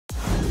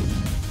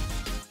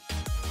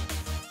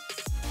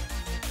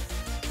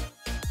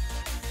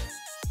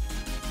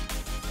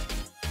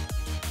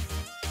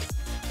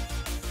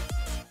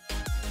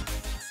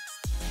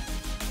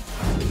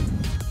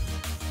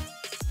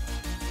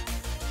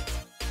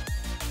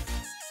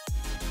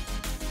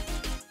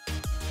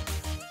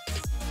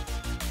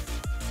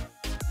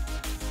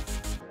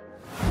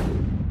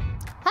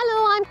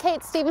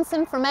Kate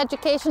Stevenson from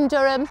Education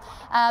Durham.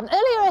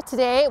 Earlier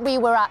today we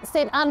were at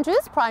St.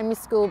 Andrew's Primary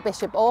School,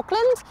 Bishop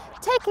Auckland,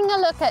 taking a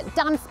look at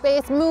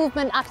dance-based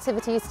movement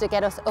activities to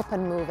get us up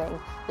and moving.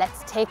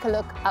 Let's take a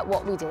look at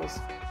what we did.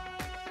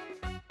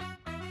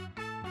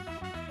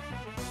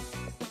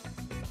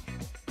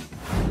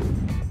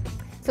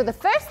 So the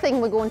first thing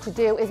we're going to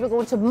do is we're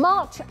going to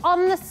march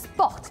on the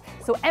spot.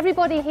 So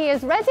everybody here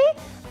is ready?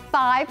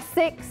 5,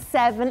 6,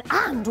 7,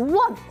 and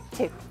 1,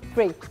 2,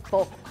 3,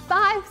 4,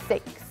 5,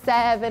 6,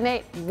 7,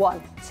 8,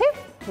 1, 2,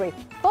 3,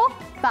 4,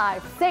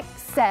 5, 6,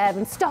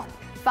 7, stop.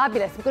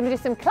 Fabulous. We're going to do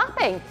some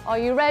clapping. Are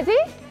you ready?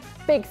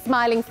 Big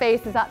smiling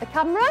faces at the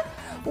camera.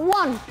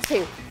 1,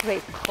 2, 3,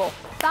 4,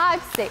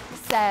 5, 6,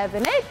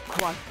 7, 8,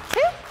 1,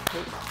 2,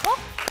 3, 4,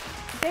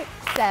 6,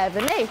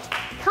 7, 8.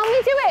 Can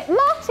we do it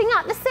marching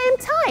at the same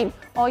time?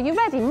 Are you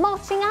ready?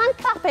 Marching and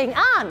clapping,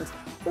 and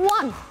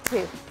 1,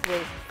 2, 3,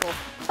 4,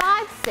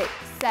 5, 6,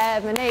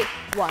 7, 8.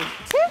 1,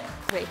 2,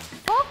 3,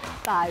 4,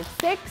 5,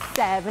 6,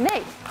 7,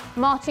 8.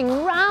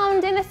 Marching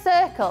round in a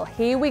circle.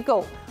 Here we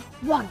go.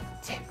 1,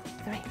 2,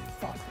 3,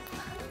 4.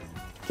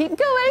 Keep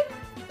going.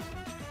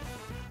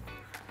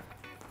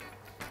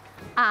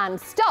 And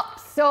stop.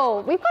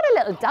 So we've got a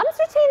little dance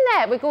routine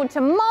there. We're going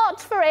to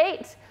march for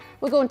 8.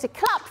 We're going to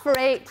clap for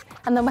 8,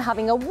 and then we're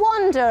having a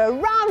wander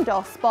around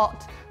our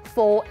spot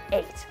for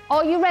 8.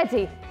 Are you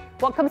ready?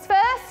 What comes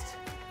first?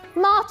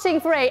 Marching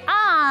for 8,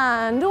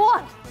 and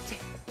 1, 2, 3,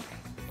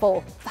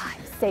 4,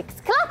 5,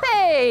 6,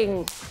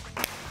 clapping.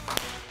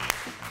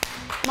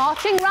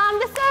 Marching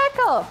round the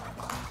circle.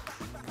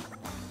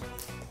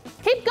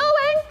 Keep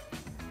going.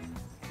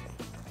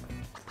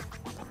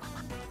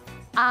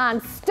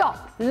 And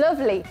stop.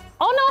 Lovely.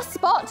 On our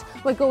spot,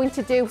 we're going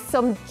to do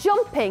some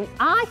jumping.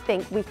 I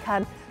think we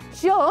can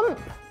jump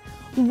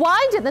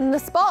wider than the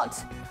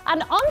spot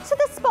and onto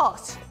the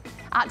spot.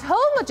 At home,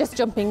 we're just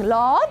jumping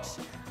large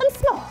and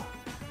small,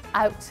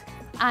 out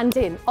and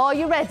in. Are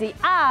you ready?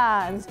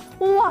 And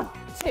 1,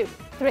 2,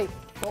 3,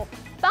 4,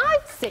 5,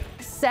 6,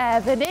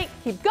 7, 8.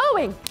 Keep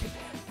going. 2,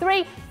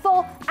 3,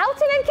 4,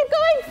 out and in. Keep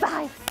going.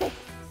 5, 6,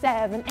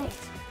 7, 8.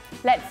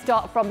 Let's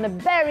start from the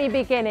very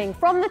beginning.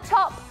 From the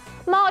top,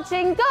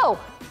 marching, go.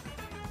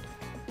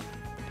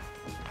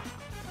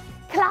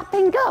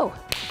 Clapping, go.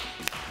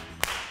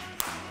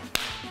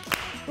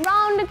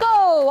 Round and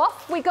go,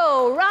 off we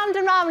go, round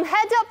and round,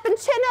 head up and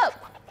chin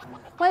up.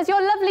 Where's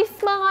your lovely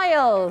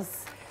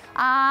smiles?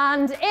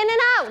 And in and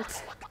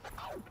out.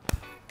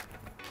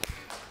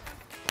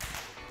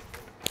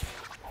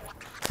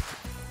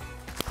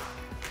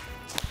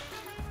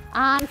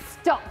 And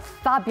stop,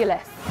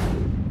 fabulous.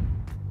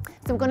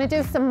 So we're going to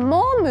do some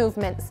more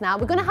movements now.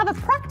 We're going to have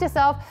a practice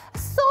of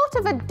sort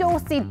of a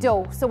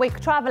do-si-do. So we're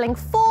travelling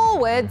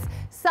forwards,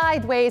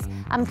 sideways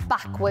and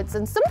backwards,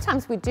 and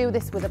sometimes we do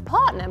this with a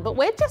partner, but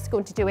we're just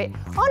going to do it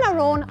on our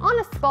own, on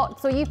a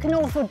spot, so you can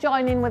also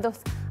join in with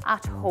us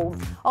at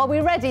home. Are we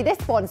ready?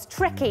 This one's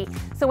tricky.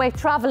 So we're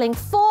travelling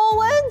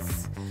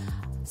forwards,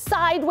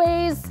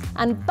 sideways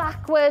and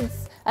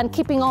backwards, and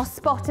keeping our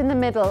spot in the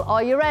middle.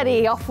 Are you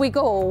ready? Off we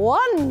go.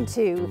 1,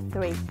 2,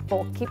 3,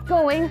 4. Keep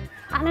going.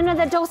 And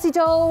another do-si-do.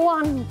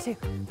 1, 2,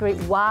 3.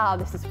 Wow,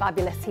 this is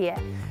fabulous here.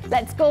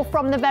 Let's go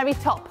from the very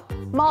top.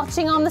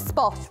 Marching on the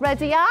spot.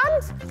 Ready,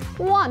 and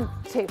 1,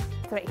 2,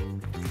 3.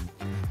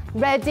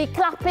 Ready,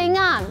 clapping,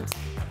 and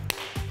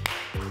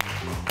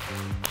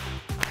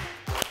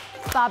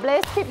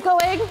fabulous. Keep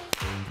going.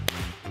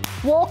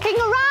 Walking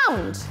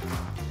around.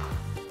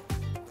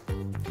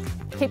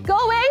 Keep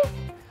going.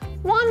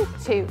 1,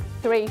 2,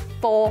 3,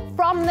 4.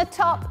 From the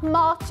top,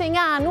 marching,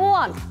 and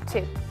 1,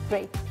 2,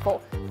 3,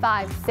 4,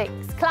 5,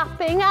 6.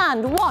 Clapping,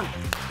 and 1.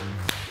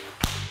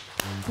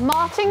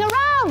 Marching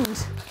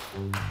around.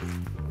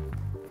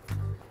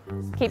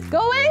 Keep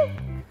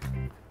going.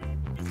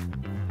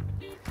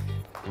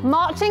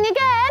 Marching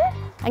again.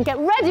 And get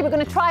ready, we're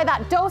going to try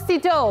that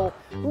do-si-do.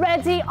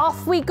 Ready,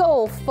 off we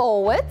go.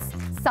 Forwards,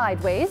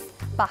 sideways,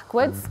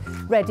 backwards.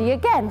 Ready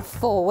again.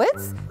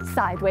 Forwards,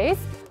 sideways,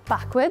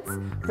 backwards.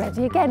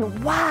 Ready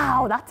again.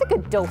 Wow, that's a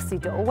good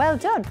do-si-do. Well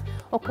done.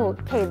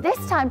 Okay, this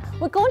time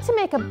we're going to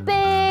make a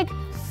big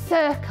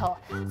circle.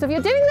 So if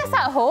you're doing this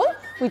at home,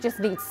 we just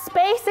need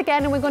space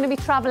again, and we're going to be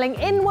travelling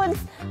inwards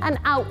and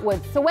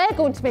outwards. So we're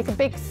going to make a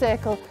big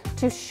circle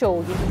to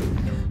show you.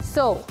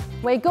 So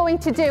we're going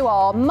to do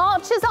our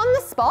marches on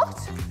the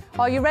spot.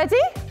 Are you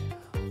ready?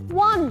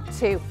 1,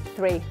 2,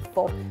 3,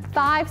 4,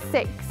 5,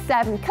 6,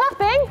 7.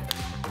 Clapping.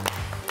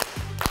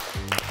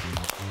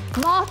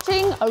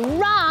 Marching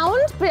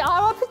around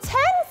our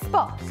pretend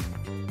spot.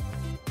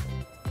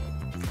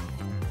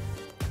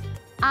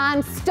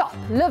 And stop.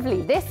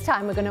 Lovely. This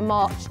time we're going to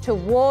march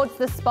towards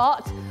the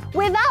spot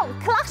without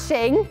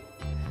clashing,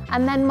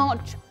 and then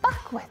march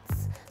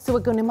backwards. So we're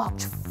going to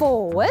march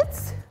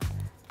forwards,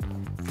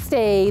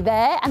 stay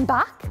there and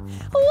back.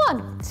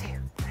 1, 2,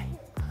 3,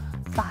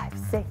 5,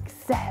 6,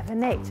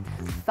 7, 8.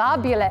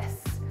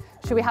 Fabulous.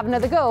 Should we have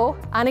another go?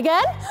 And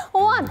again.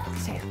 1, 2,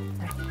 3,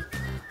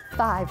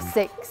 5,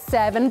 6,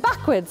 7.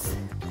 Backwards.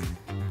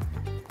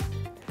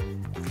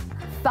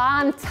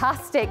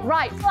 Fantastic.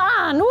 Right,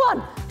 and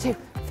 1, 2,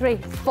 3,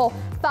 4,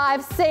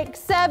 5, 6,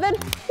 7.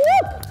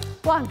 Whoop.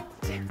 1,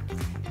 2,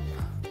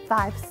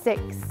 5,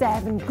 6,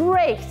 7.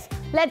 Great.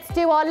 Let's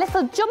do our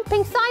little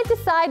jumping side to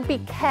side. Be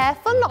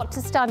careful not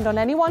to stand on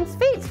anyone's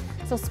feet.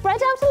 So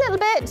spread out a little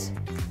bit.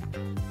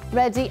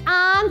 Ready,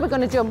 and we're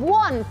going to jump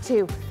 1,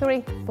 2,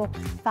 3, 4,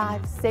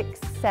 5, 6,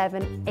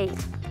 7, 8.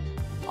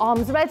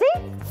 Arms ready,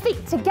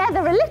 feet together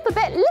a little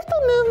bit,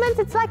 little movement.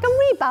 It's like a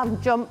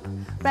rebound jump.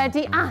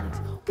 Ready, and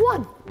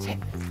 1, 2,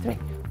 3,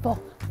 4,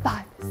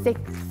 5,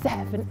 6,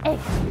 7, 8.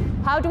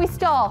 How do we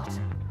start?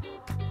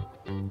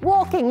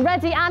 Walking,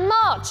 ready, and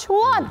march.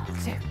 1,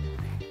 2,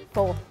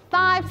 4,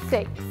 5,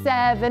 6,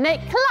 7, 8.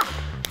 Clap.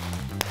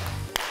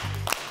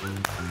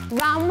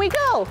 Round we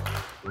go.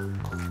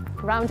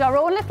 Round our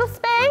own little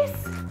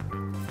space.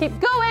 Keep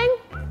going.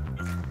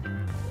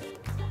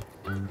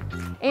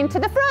 Into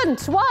the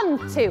front.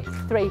 1, 2,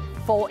 3,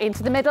 4.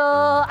 Into the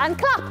middle and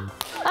clap. And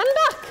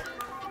back.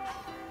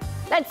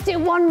 Let's do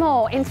one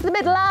more. Into the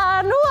middle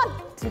and 1,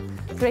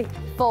 2, 3,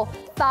 4,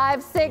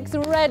 5, 6.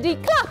 Ready,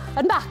 clap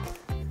and back.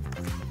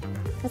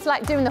 It's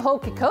like doing the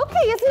hokey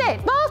cokey, isn't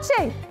it?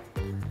 Marching.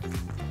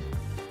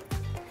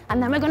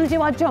 And then we're going to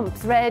do our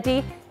jumps.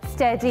 Ready,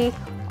 steady,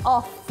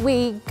 off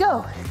we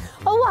go.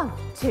 1,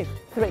 2,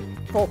 3,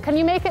 4. Can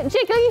you make it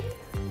jiggly?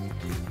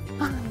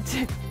 1,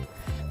 2.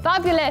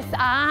 Fabulous,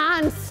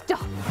 and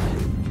stop.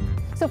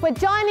 So if we're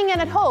joining in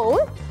at home,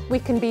 we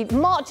can be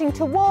marching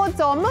towards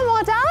our mum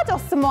or dad or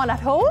someone at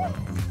home,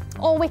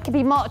 or we could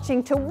be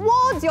marching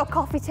towards your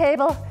coffee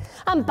table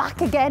and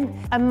back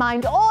again, and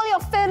mind all your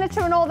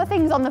furniture and all the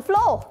things on the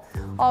floor.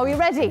 Are we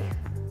ready?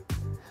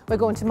 We're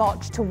going to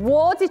march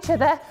towards each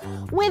other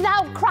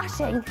without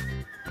crashing.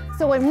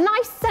 So a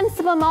nice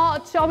sensible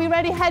march. Are we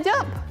ready? Head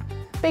up.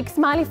 Big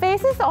smiley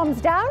faces, arms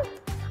down,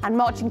 and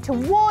marching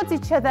towards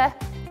each other.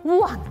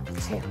 1, 2,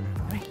 3,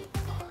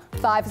 4,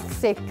 5,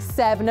 6,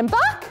 7, and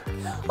back.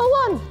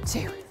 1,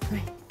 2,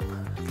 3,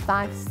 4,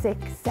 5,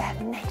 6,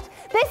 7, 8.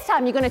 This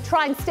time you're going to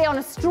try and stay on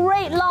a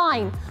straight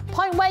line.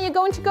 Point where you're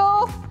going to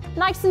go,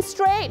 nice and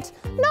straight.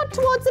 Not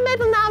towards the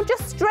middle now,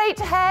 just straight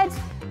ahead.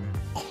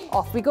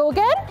 Off we go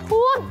again.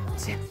 1,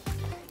 2,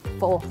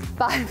 4,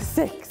 5,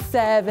 6,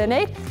 7,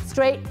 8.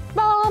 Straight,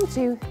 1,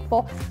 2,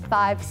 4,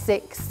 5,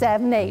 6,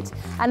 7, 8.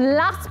 And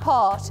last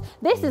part,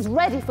 this is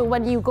ready for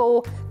when you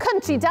go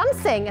country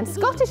dancing and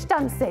Scottish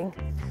dancing.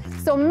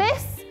 So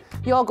miss,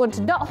 you're going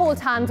to not hold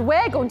hands,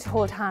 we're going to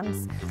hold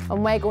hands,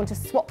 and we're going to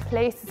swap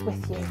places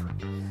with you.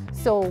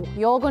 So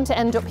you're going to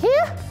end up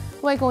here,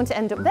 we're going to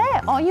end up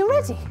there. Are you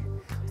ready?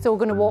 So we're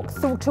going to walk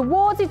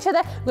towards each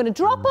other. We're going to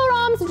drop our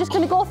arms and just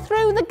going to go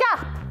through the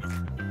gap.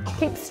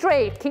 Keep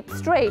straight, keep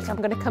straight. I'm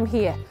going to come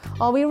here.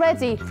 Are we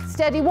ready?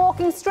 Steady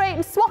walking straight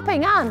and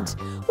swapping, and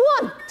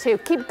 1, 2,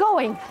 keep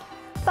going.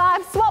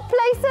 5, swap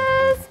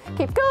places,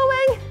 keep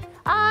going,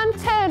 and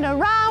turn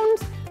around.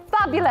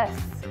 Fabulous.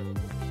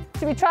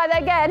 Should we try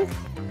that again?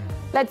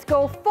 Let's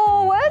go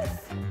forwards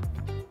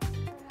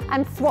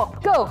and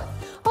swap. Go.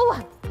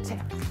 1, 2, 3,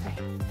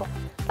 4,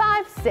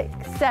 5,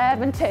 6,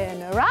 7,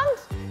 turn around.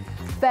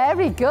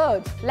 Very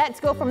good. Let's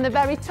go from the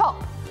very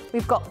top.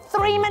 We've got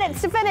 3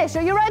 minutes to finish.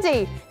 Are you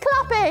ready?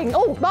 Clapping.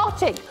 Oh,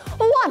 marching.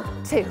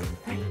 1, 2,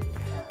 3.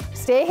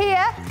 Stay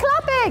here.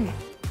 Clapping.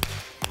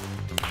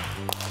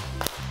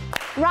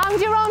 Round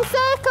your own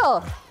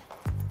circle.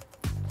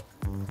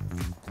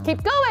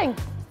 Keep going.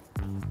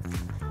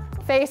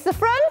 Face the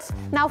front.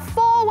 Now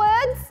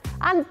forwards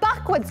and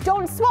backwards.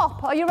 Don't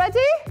swap. Are you ready?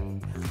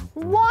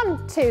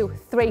 1, 2,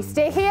 3.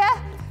 Stay here.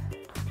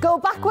 Go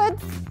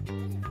backwards.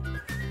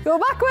 Go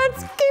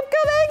backwards. Keep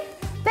going.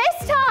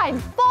 This time,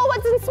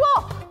 forwards and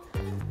swap.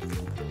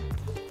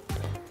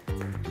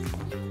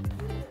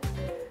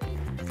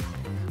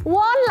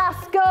 One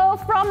last go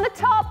from the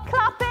top.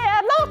 Clap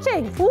it.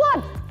 Marching.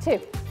 1, 2,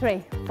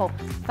 3, 4,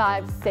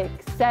 5,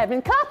 6,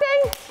 7.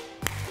 Clapping.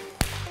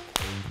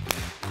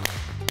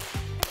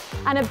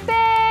 And a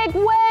big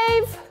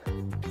wave.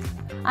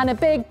 And a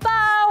big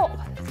bow.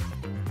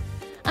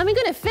 And we're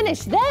going to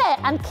finish there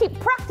and keep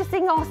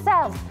practicing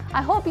ourselves.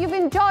 I hope you've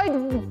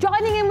enjoyed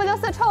joining in with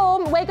us at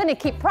home. We're going to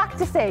keep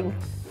practicing.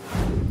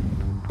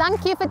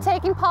 Thank you for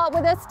taking part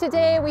with us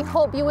today. We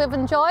hope you have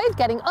enjoyed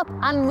getting up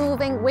and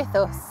moving with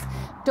us.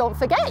 Don't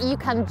forget, you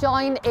can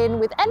join in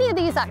with any of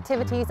these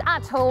activities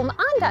at home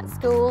and at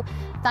school.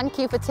 Thank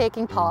you for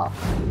taking part.